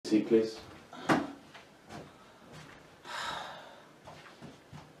seat, please. Why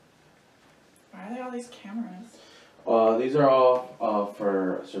are there all these cameras? These are all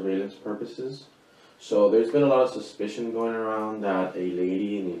for surveillance purposes. So there's been a lot of suspicion going around that a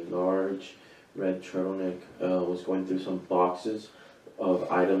lady in a large red turtleneck was going through some boxes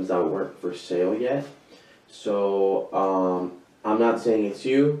of items that weren't for sale yet. So I'm not saying it's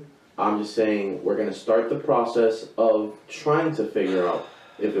you. I'm just saying we're gonna start the process of trying to figure out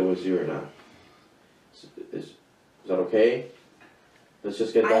if it was you or not. Is that okay? Let's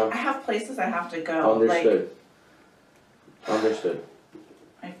just get down. I have places I have to go. Understood. Understood.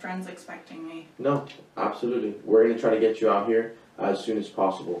 My friend's expecting me. No, absolutely. We're gonna try to get you out here as soon as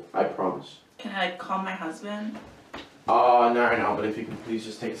possible. I promise. Can I call my husband? No, but if you can please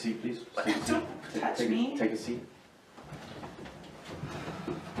just take a seat, please. Just take a seat. Don't touch me. Take a seat.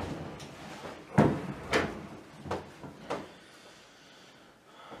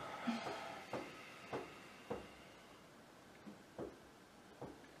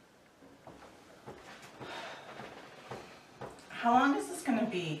 How long is this gonna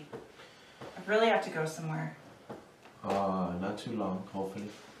be? I really have to go somewhere. Not too long, hopefully.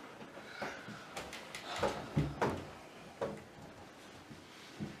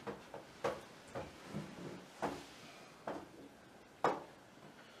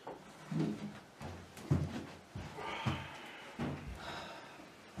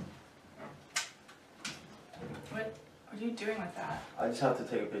 What are you doing with that? I just have to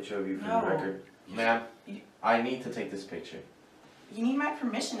take a picture of you for No. the record. Ma'am, I need to take this picture. You need my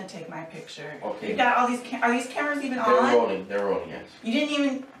permission to take my picture. Okay. You got all these are these cameras even They're on? rolling, yes. You didn't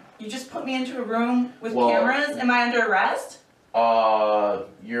even, you just put me into a room with Well, cameras? Am I under arrest?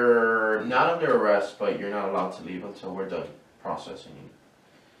 You're not under arrest, but you're not allowed to leave until we're done processing you.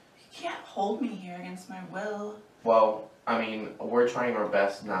 You can't hold me here against my will. Well, I mean, we're trying our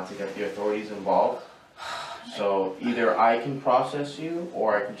best not to get the authorities involved. So either I can process you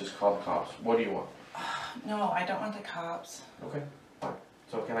or I can just call the cops. What do you want? No, I don't want the cops. Okay, fine.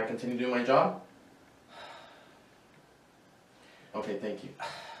 So can I continue doing my job? Okay, thank you.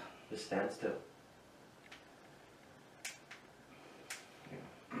 Just stand still.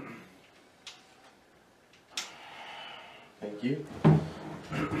 Thank you.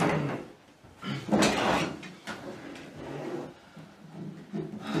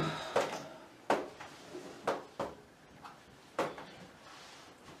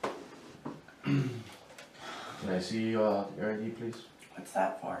 Can I see your ID, please? What's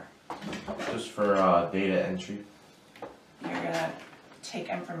that for? Just for data entry. You're gonna take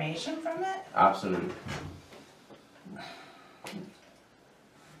information from it? Absolutely.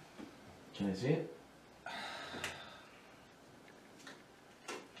 Can I see it?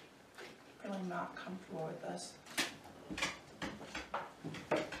 Really not comfortable with this.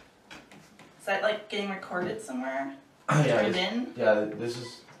 Is that like getting recorded somewhere? Turned in? Yeah, this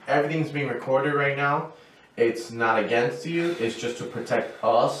is, everything's being recorded right now. It's not against you, it's just to protect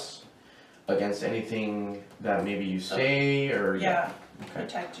us against anything that maybe you say or... Yeah, okay.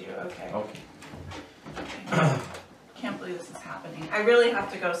 protect you, okay. Okay. Can't believe this is happening. I really have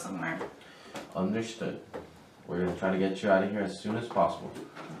to go somewhere. Understood. We're gonna try to get you out of here as soon as possible.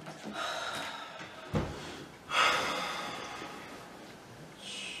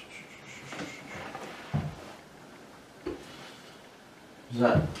 Is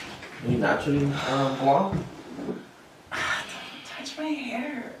that, are you naturally blonde? Don't touch my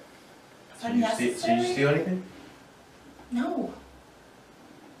hair. Is that Did necessary? you steal anything? No.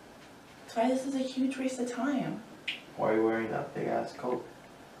 That's why this is a huge waste of time. Why are you wearing that big ass coat?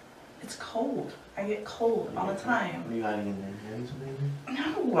 It's cold. I get cold all the time. What are you hiding in there? Hiding something in there?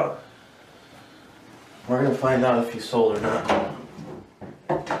 No. We're gonna find out if you sold or not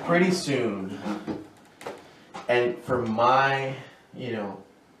pretty soon. And for my, you know,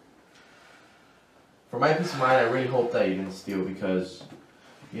 for my peace of mind, I really hope that you didn't steal because,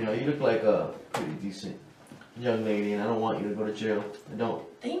 you know, you look like a pretty decent young lady and I don't want you to go to jail. I don't.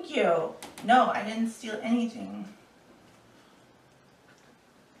 Thank you. No, I didn't steal anything.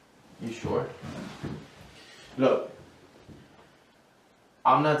 You sure? Look,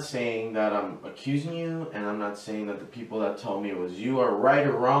 I'm not saying that I'm accusing you, and I'm not saying that the people that told me it was you are right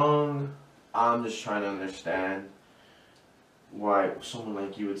or wrong. I'm just trying to understand why someone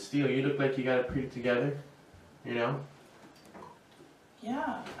like you would steal. You look like you got it pretty together, you know?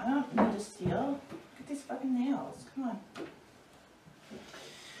 Yeah, I don't need to steal. Look at these fucking nails. Come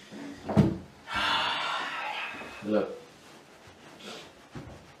on. Look,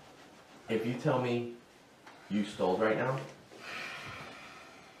 if you tell me you stole right now,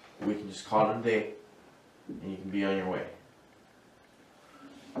 we can just call it a day, and you can be on your way.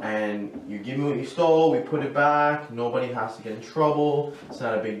 And and you give me what you stole, we put it back, nobody has to get in trouble, it's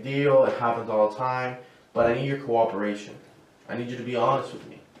not a big deal, it happens all the time, but I need your cooperation. I need you to be honest with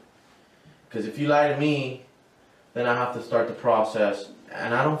me. Because if you lie to me, then I have to start the process,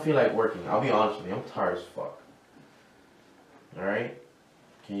 and I don't feel like working. I'll be honest with you, I'm tired as fuck. Alright?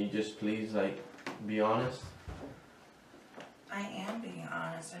 Can you just please, like, be honest? I am being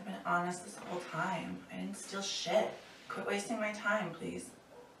honest. I've been honest this whole time. I didn't steal shit. Quit wasting my time, please.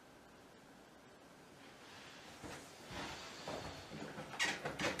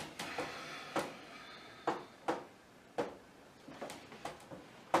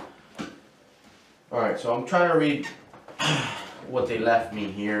 Alright, so I'm trying to read what they left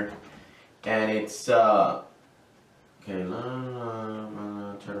me here, and it's, okay,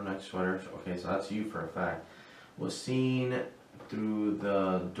 turtleneck sweater, okay, so that's you for a fact, was seen through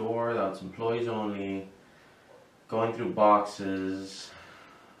the door, that's employees only, going through boxes,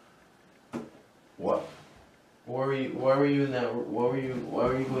 what were you in that, why were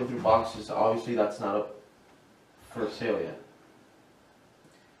you going through boxes? Obviously that's not up for sale yet.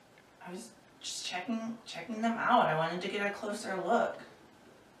 I was just checking them out. I wanted to get a closer look.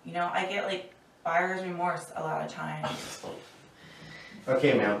 You know, I get like buyer's remorse a lot of times.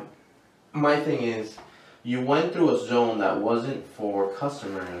 Okay, ma'am. My thing is, you went through a zone that wasn't for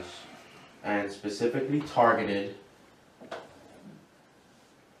customers and specifically targeted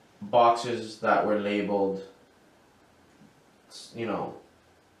boxes that were labeled, you know,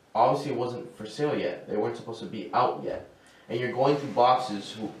 obviously it wasn't for sale yet. They weren't supposed to be out yet. And you're going through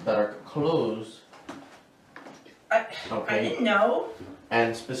boxes that are closed. I Okay. didn't know.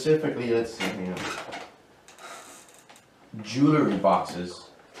 And specifically, let's see here. Jewelry boxes.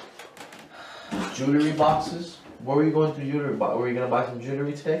 Jewelry boxes? What were you going through jewelry boxes? Were you going to buy some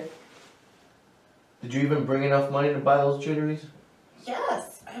jewelry today? Did you even bring enough money to buy those jewelries?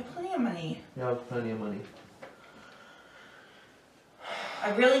 Yes, I have plenty of money. You have plenty of money.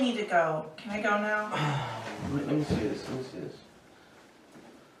 I really need to go. Can I go now? Let me see this.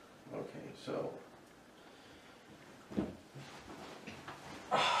 Okay, so.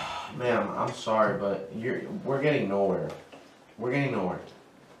 Ma'am, I'm sorry, but we're getting nowhere.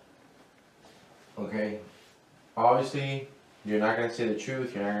 Okay? Obviously, you're not going to say the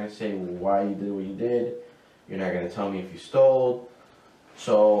truth. You're not going to say why you did what you did. You're not going to tell me if you stole.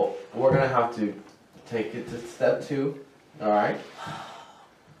 So, we're going to have to take it to step 2. Alright?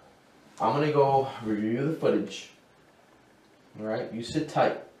 I'm going to go review the footage. Alright? You sit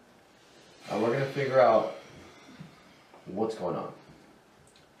tight. And we're going to figure out what's going on.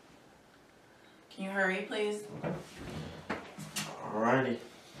 Can you hurry, please? Okay. Alrighty.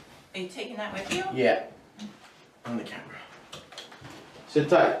 Are you taking that with you? Yeah. On the camera. Sit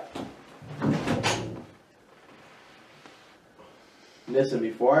tight. Listen,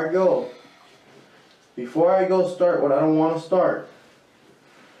 before I go start what I don't want to start,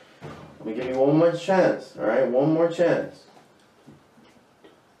 let me give you one more chance, alright? One more chance.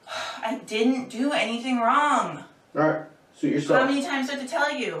 I didn't do anything wrong. Alright, suit yourself. How many times do I have to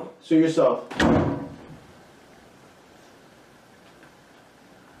tell you? Suit yourself.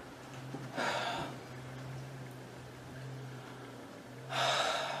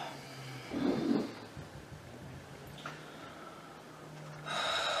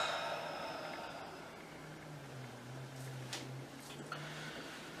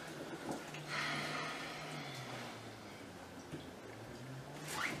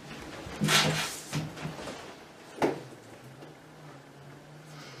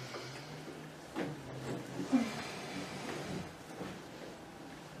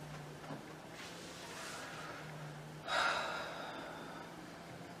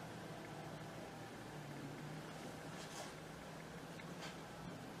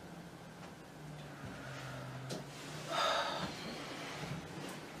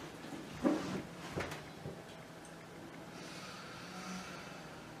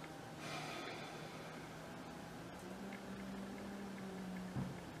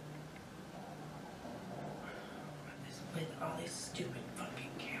 With all these stupid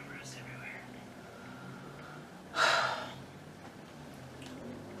fucking cameras everywhere.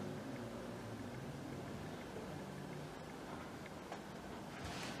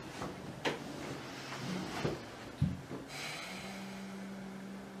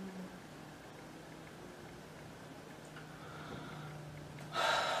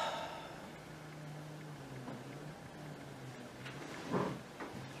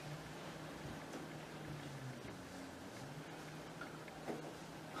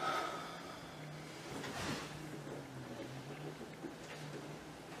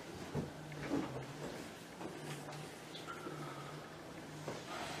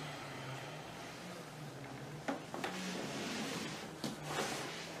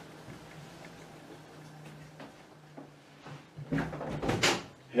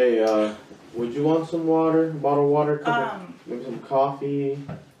 Hey, would you want some water? Bottled water? Maybe some coffee?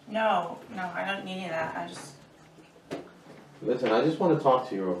 No, I don't need any of that. I just... Listen, I just want to talk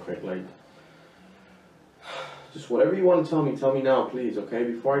to you real quick. Like, just whatever you want to tell me now, please, okay?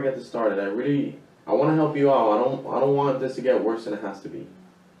 Before I get this started, I want to help you out. I don't want this to get worse than it has to be.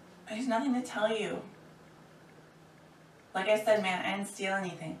 There's nothing to tell you. Like I said, man, I didn't steal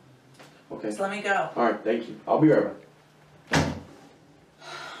anything. Okay. Just let me go. Alright, thank you. I'll be right back.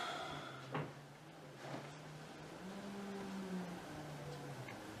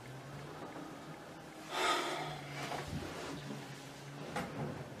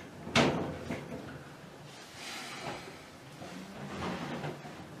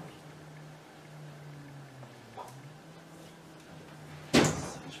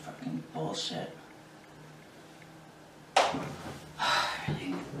 Such fucking bullshit. I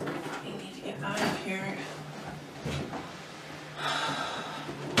really need to get out of here.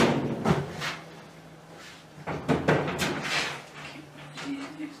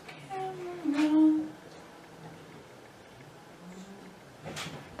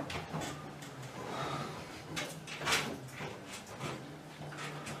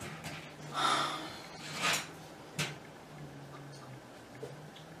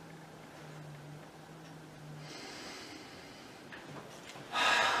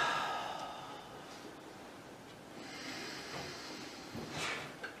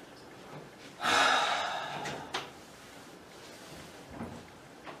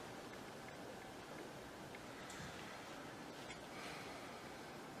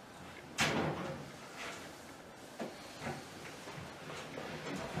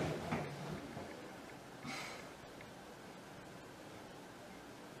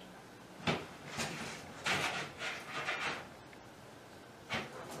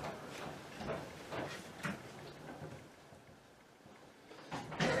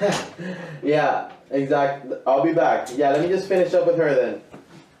 Yeah, exactly. I'll be back. Yeah, let me just finish up with her then.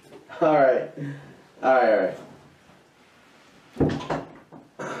 Alright. Alright.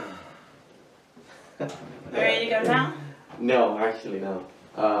 Ready to go now? No, actually no.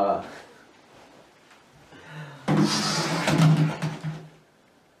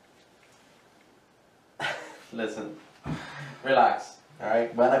 Listen. Relax.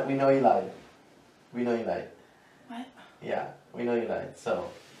 Alright? But we know you lied. We know you lied. What? Yeah, we know you lied. So,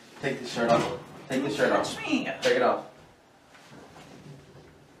 take the shirt off. Take the shirt off. Touch me. Take it off.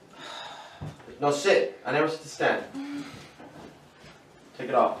 No, sit. I never said to stand. Take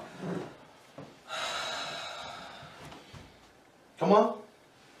it off. Come on.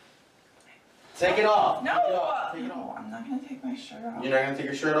 Take it off. No. Take it off. Take it off. No, I'm not gonna take my shirt off. You're not gonna take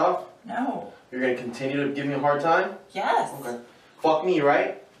your shirt off? No. You're gonna continue to give me a hard time? Yes. Okay. Fuck me,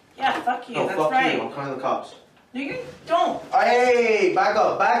 right? Yeah, fuck you. No, That's fuck right. you. I'm calling the cops. No, you don't. Hey, back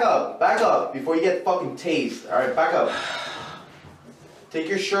up, back up, back up before you get fucking tased. Alright, back up. Take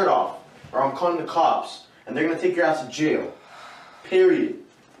your shirt off, or I'm calling the cops, and they're gonna take your ass to jail. Period.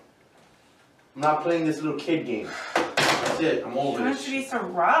 I'm not playing this little kid game. That's it. I'm over You want this. to be so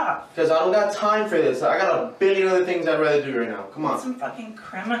rough. Because I don't got time for this. I got a billion other things I'd rather do right now. Come on. Some fucking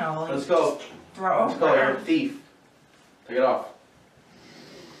criminal. Let's You go. just Throw Let's go. You're a thief. Take it off.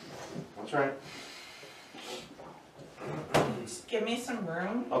 That's right. Just give me some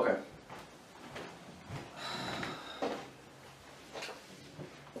room. Okay.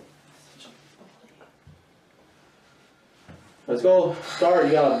 Let's go. Start.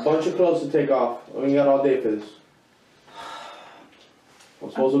 You got a bunch of clothes to take off. I mean, you got all day for this. I'm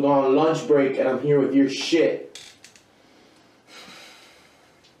supposed to go on lunch break, and I'm here with your shit.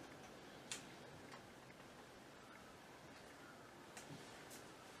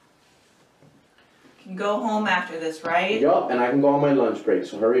 You can go home after this, right? Yup, and I can go on my lunch break,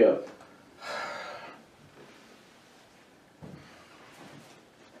 so hurry up.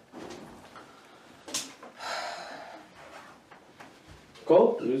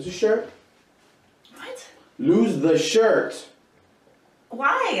 Go, lose the shirt. What? Lose the shirt!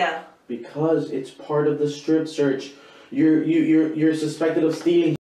 Why? Because it's part of the strip search. You're suspected of stealing